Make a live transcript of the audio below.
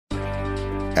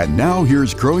And now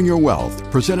here's Growing Your Wealth,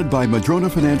 presented by Madrona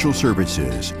Financial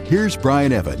Services. Here's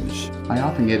Brian Evans. I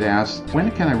often get asked,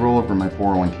 when can I roll over my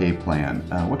 401k plan?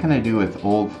 What can I do with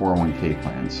old 401k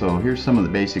plans? So here's some of the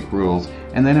basic rules,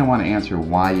 and then I want to answer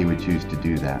why you would choose to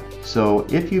do that. So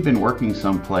if you've been working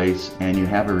someplace and you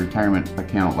have a retirement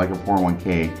account like a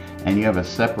 401k, and you have a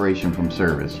separation from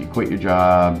service, you quit your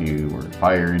job, you were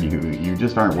fired, you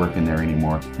just aren't working there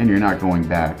anymore, and you're not going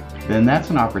back, then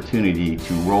that's an opportunity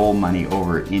to roll money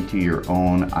over into your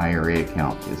own IRA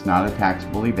account. It's not a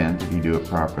taxable event if you do it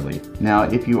properly. Now,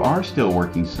 if you are still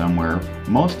working somewhere,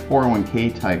 most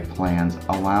 401k type plans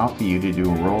allow for you to do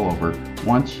a rollover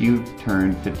once you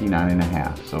turn 59 and a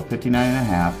half. So 59 and a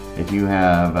half, if you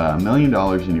have $1 million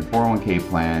in your 401k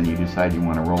plan, you decide you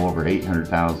want to roll over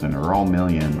 800,000 or all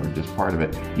million or just part of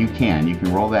it, you can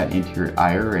roll that into your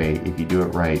IRA if you do it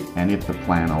right and if the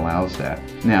plan allows that.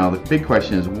 Now, the big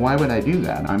question is, why would I do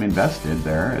that? I'm invested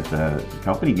there. The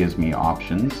company gives me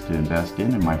options to invest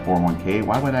in my 401k.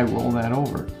 Why would I roll that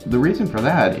over? The reason for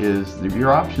that is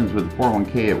your options with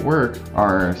 401k at work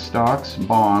are stocks,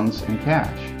 bonds, and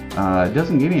cash. It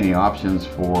doesn't give you any options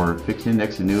for fixed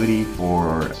index annuity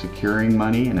for securing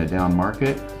money in a down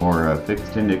market, or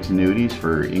fixed index annuities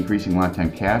for increasing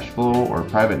lifetime cash flow, or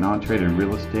private non-traded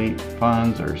real estate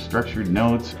funds, or structured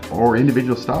notes, or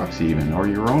individual stocks even, or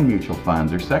your own mutual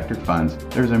funds or sector funds.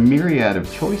 There's a myriad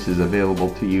of choices available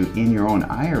to you in your own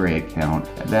IRA account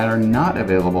that are not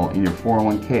available in your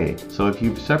 401k. So if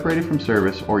you've separated from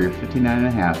service or you're 59 and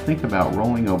a half, think about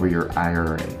rolling over your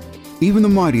IRA. Even the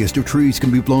mightiest of trees can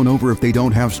be blown over if they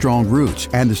don't have strong roots,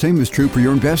 and the same is true for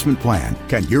your investment plan.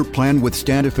 Can your plan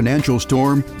withstand a financial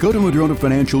storm? Go to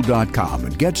MadronaFinancial.com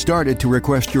and get started to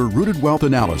request your Rooted Wealth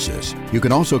analysis. You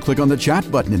can also click on the chat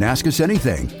button and ask us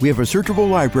anything. We have a searchable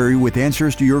library with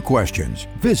answers to your questions.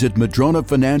 Visit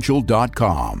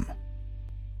MadronaFinancial.com.